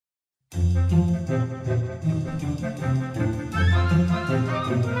Alright,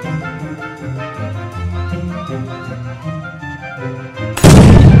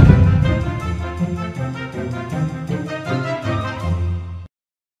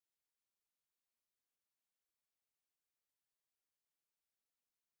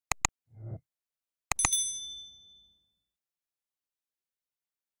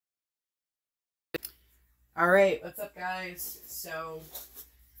 what's up guys? So,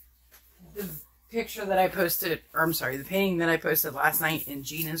 the picture that I posted, or I'm sorry, the painting that I posted last night in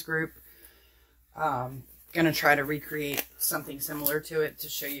Gina's group, gonna try to recreate something similar to it to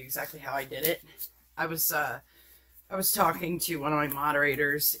show you exactly how I did it. I was talking to one of my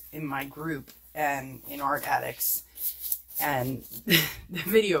moderators in my group and in Art Addicts, and the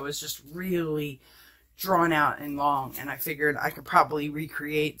video was just really drawn out and long, and I figured I could probably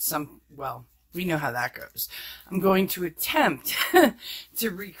recreate some, well, we know how that goes. I'm going to attempt to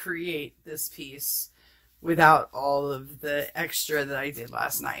recreate this piece without all of the extra that I did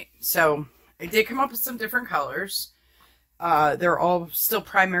last night. So I did come up with some different colors. They're all still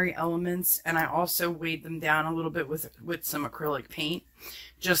primary elements, and I also weighed them down a little bit with some acrylic paint,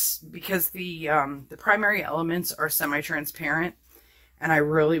 just because the primary elements are semi-transparent, and I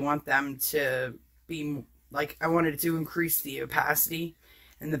really want them to be like, I wanted to increase the opacity.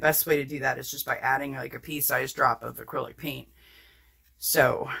 And the best way to do that is just by adding like a pea-sized drop of acrylic paint.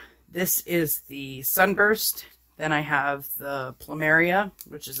 So this is the Sunburst. Then I have the Plumeria,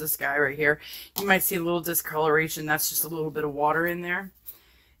 which is this guy right here. You might see a little discoloration. That's just a little bit of water in there.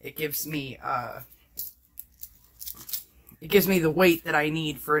 It gives me the weight that I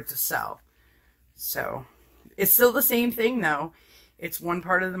need for it to sell. So it's still the same thing though. It's one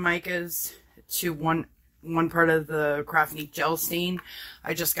part of the micas to one part of the CraftNique gel stain.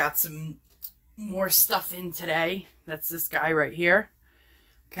 I just got some more stuff in today. That's this guy right here.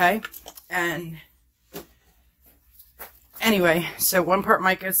 Okay. And anyway, so one part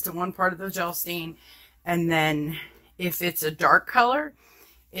micas to one part of the gel stain. And then if it's a dark color,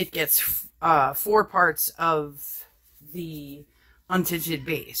 it gets 4 parts of the untinted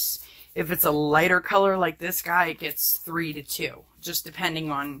base. If it's a lighter color like this guy, it gets 3 to 2, just depending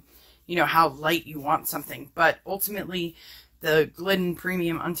on, you know, how light you want something. But ultimately, the Glidden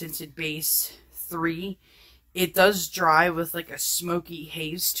Premium Untinted Base 3, it does dry with like a smoky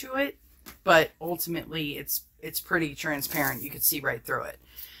haze to it, but ultimately it's pretty transparent. You can see right through it.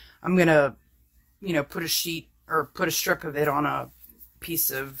 I'm gonna, you know, put a sheet or put a strip of it on a piece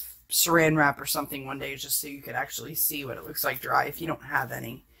of saran wrap or something one day, just so you could actually see what it looks like dry if you don't have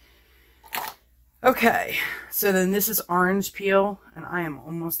any. Okay, so then this is orange peel, and I am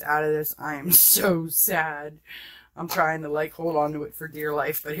almost out of this. I am so sad. I'm trying to like hold on to it for dear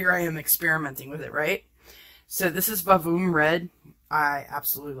life, but here I am experimenting with it, right? So this is Vavoom Red. I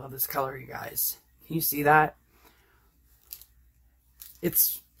absolutely love this color, you guys. Can you see that?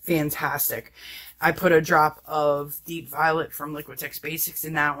 It's fantastic. I put a drop of Deep Violet from Liquitex Basics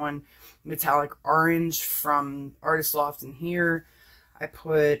in that one, Metallic Orange from Artist Loft in here. I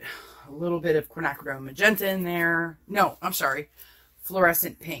put a little bit of Quinacridone Magenta in there. No, I'm sorry.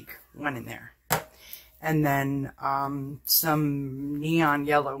 Fluorescent Pink went in there. And then some Neon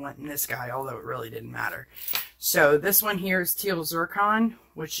Yellow went in this guy, although it really didn't matter. So this one here is Teal Zircon,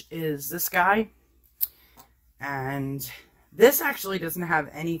 which is this guy. And this actually doesn't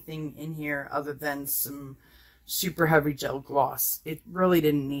have anything in here other than some super heavy gel gloss. It really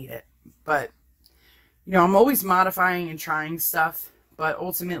didn't need it. But, you know, I'm always modifying and trying stuff. But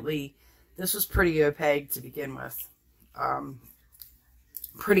ultimately, this was pretty opaque to begin with.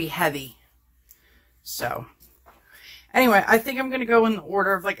 Pretty heavy. So, anyway, I think I'm going to go in the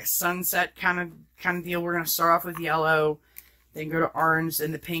order of like a sunset kind of deal. We're going to start off with yellow, then go to orange,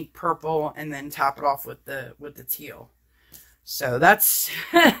 then the pink, purple, and then top it off with the teal. So that's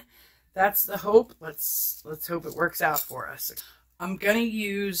that's the hope. Let's hope it works out for us. I'm going to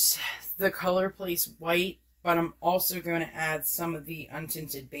use the Color Place White, but I'm also going to add some of the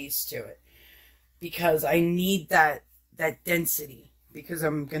untinted base to it because I need that density, because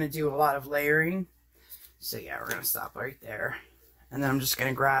I'm going to do a lot of layering. So yeah, we're going to stop right there. And then I'm just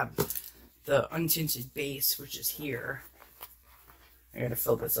going to grab the untinted base, which is here. I got to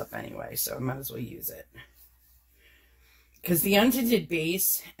fill this up anyway, so I might as well use it. Because the untinted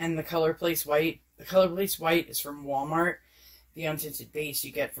base and the Color Place White, the Color Place White is from Walmart. The untinted base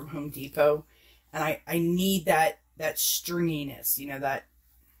you get from Home Depot. And I need that stringiness, you know, that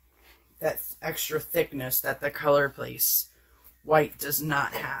extra thickness that the Color Place White does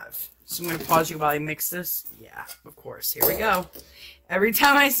not have. So I'm going to pause you while I mix this. Yeah, of course. Here we go. Every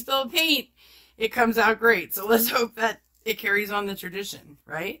time I spill paint, it comes out great. So let's hope that it carries on the tradition,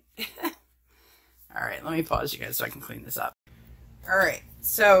 right? All right, let me pause you guys so I can clean this up. All right,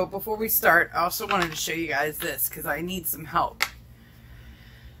 so before we start, I also wanted to show you guys this because I need some help.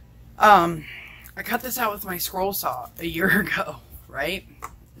 I cut this out with my scroll saw a year ago, right?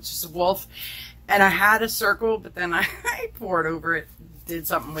 It's just a wolf, and I had a circle, but then I poured over it, did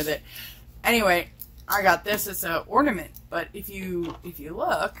something with it. Anyway, I got this as an ornament, but if you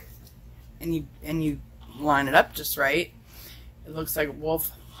look and you line it up just right, it looks like a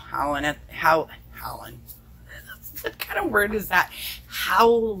wolf howling. What kind of word is that?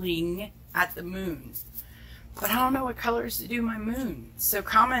 Howling at the moon. But I don't know what colors to do my moon. So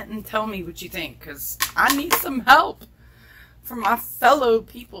comment and tell me what you think, because I need some help from my fellow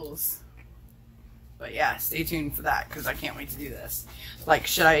peoples. But yeah, stay tuned for that, because I can't wait to do this. Like,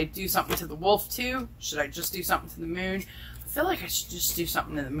 should I do something to the wolf too? Should I just do something to the moon? I feel like I should just do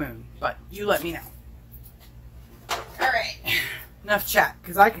something to the moon, but you let me know. Alright, enough chat,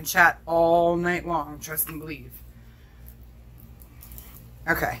 because I can chat all night long, trust and believe.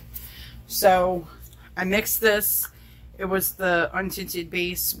 Okay, so I mixed this. It was the untinted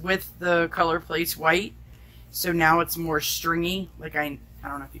base with the Color Place white. So now it's more stringy. Like I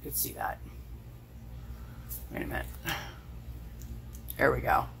don't know if you could see that. Wait a minute. There we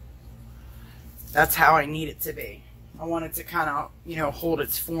go. That's how I need it to be. I want it to kind of, you know, hold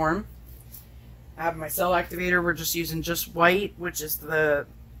its form. I have my cell activator. We're just using just white, which is the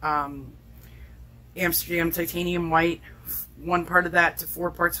Amsterdam titanium white. 1 part of that to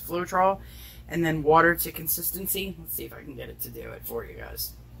 4 parts of Floetrol, and then water to consistency. Let's see if I can get it to do it for you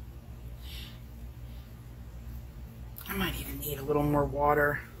guys. I might even need a little more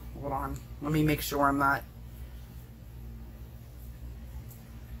water. Hold on. Let me make sure I'm not...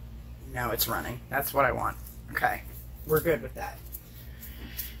 No, it's running. That's what I want. Okay. We're good with that.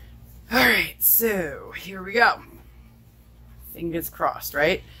 Alright, so here we go. Fingers crossed,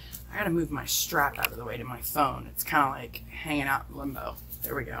 right? I gotta move my strap out of the way to my phone. It's kind of like hanging out in limbo.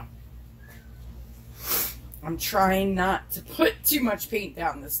 There we go. I'm trying not to put too much paint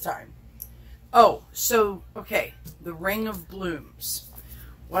down this time. Oh, so, okay, the Ring of Blooms.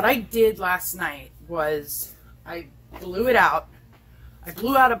 What I did last night was I blew it out. I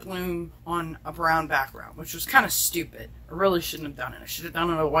blew out a bloom on a brown background, which was kind of stupid. I really shouldn't have done it. I should have done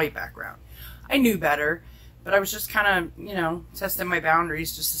it on a white background. I knew better. But I was just kind of, you know, testing my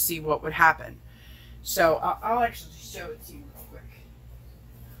boundaries just to see what would happen. So I'll actually show it to you real quick.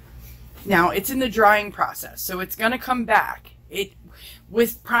 Now, it's in the drying process, so it's going to come back.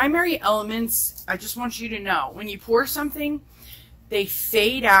 With primary elements, I just want you to know, when you pour something, they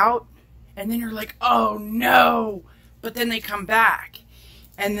fade out, and then you're like, oh no, but then they come back.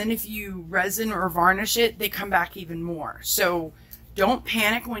 And then if you resin or varnish it, they come back even more. So don't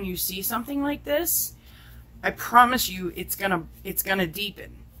panic when you see something like this. I promise you it's gonna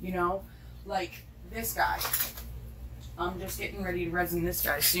deepen, you know? Like this guy. I'm just getting ready to resin this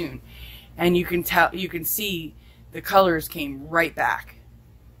guy soon. And you can see the colors came right back.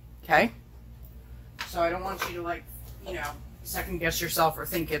 Okay? So I don't want you to, like, you know, second guess yourself or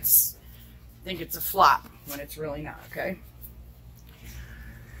think it's a flop when it's really not, okay?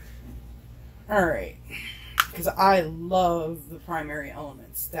 Alright. Because I love the primary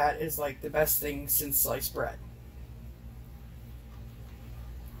elements. That is like the best thing since sliced bread.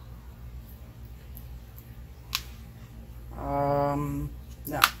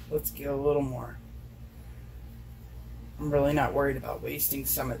 No, let's get a little more. I'm really not worried about wasting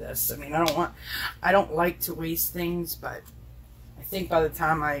some of this. I mean, I don't like to waste things, but I think by the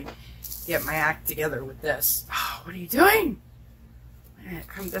time I get my act together with this, oh, what are you doing?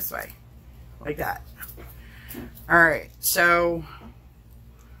 Come this way, like that. Alright, so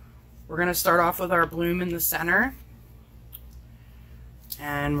we're going to start off with our bloom in the center.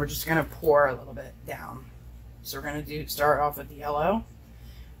 And we're just going to pour a little bit down. So we're going to start off with the yellow.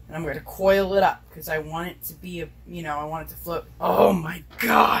 And I'm going to coil it up because I want it to be, I want it to float. Oh my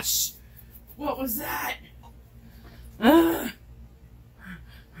gosh! What was that?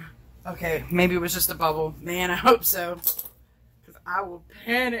 Okay, maybe it was just a bubble. Man, I hope so. Because I will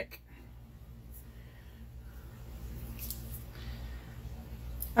panic.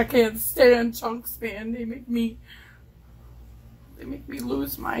 I can't stand chunks, man. They make me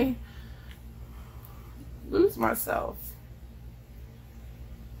lose myself.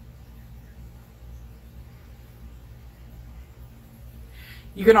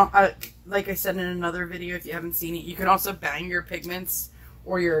 You can, like I said in another video, if you haven't seen it, you can also bang your pigments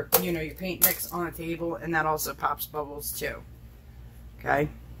or your paint mix on a table, and that also pops bubbles too. Okay.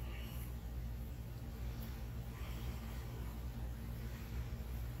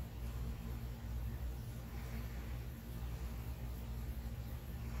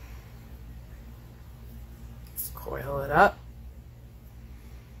 Just coil it up.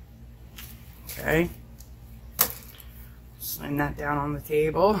 Okay. Slide that down on the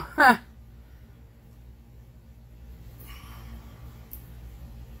table.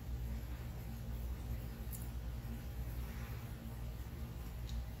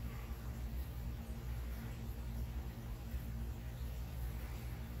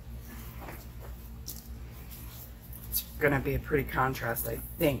 It's gonna be a pretty contrast, I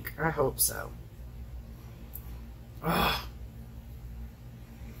think. I hope so. Oh.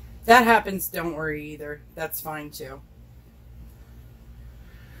 That happens, don't worry either. That's fine too.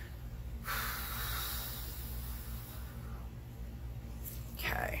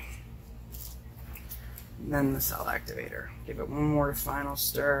 Okay. And then the cell activator. Give it one more final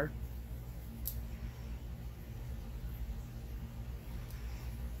stir.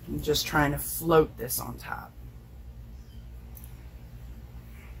 I'm just trying to float this on top.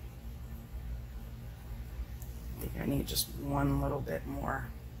 I think I need just one little bit more.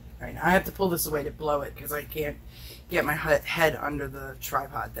 All right, now I have to pull this away to blow it because I can't get my head under the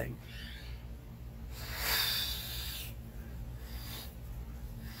tripod thing.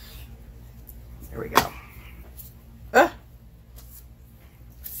 There we go.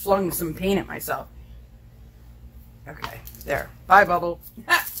 Flung some paint at myself. Okay, there. Bye, bubble.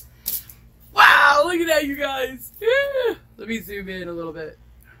 Wow, look at that, you guys. Let me zoom in a little bit.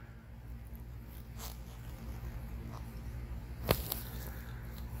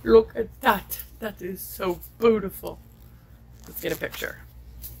 Look at that. That is so beautiful. Let's get a picture.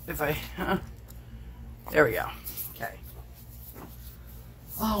 If I, there we go. Okay.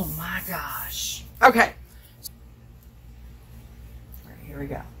 Oh my gosh. Okay. All right, here we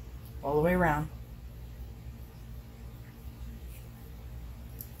go. All the way around.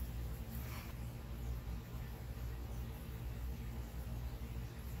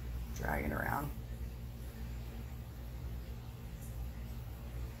 Drag it around.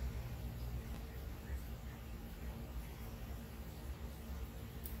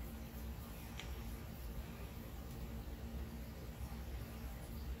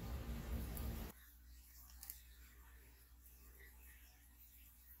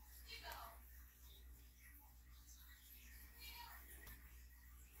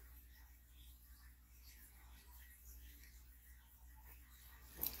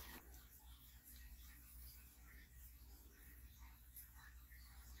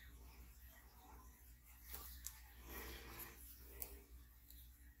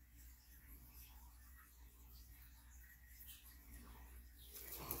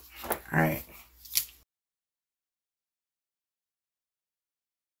 All right.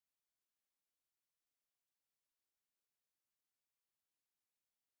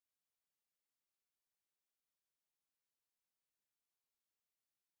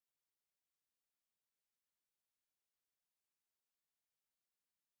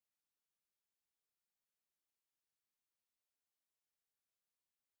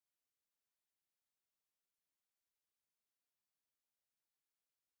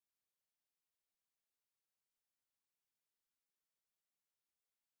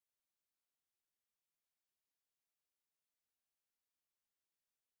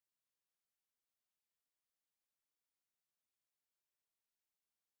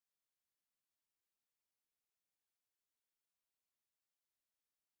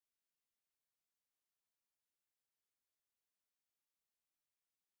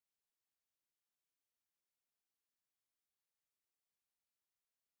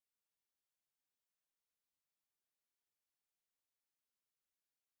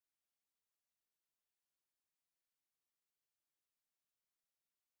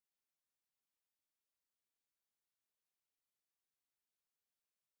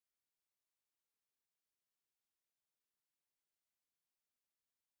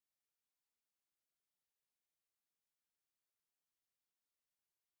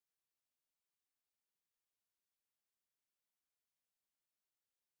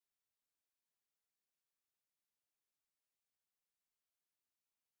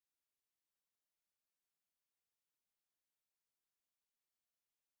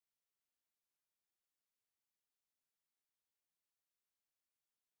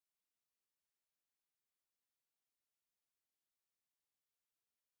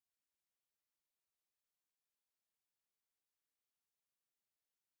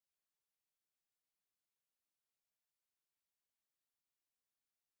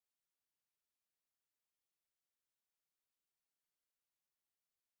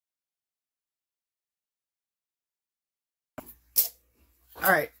 All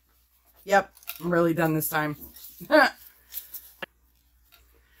right. Yep. I'm really done this time. But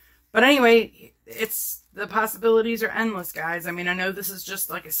anyway, the possibilities are endless, guys. I mean, I know this is just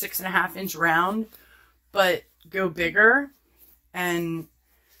like a 6.5 inch round, but go bigger. And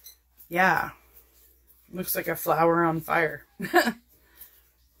yeah, looks like a flower on fire.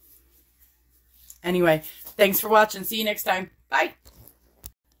 Anyway, thanks for watching. See you next time. Bye.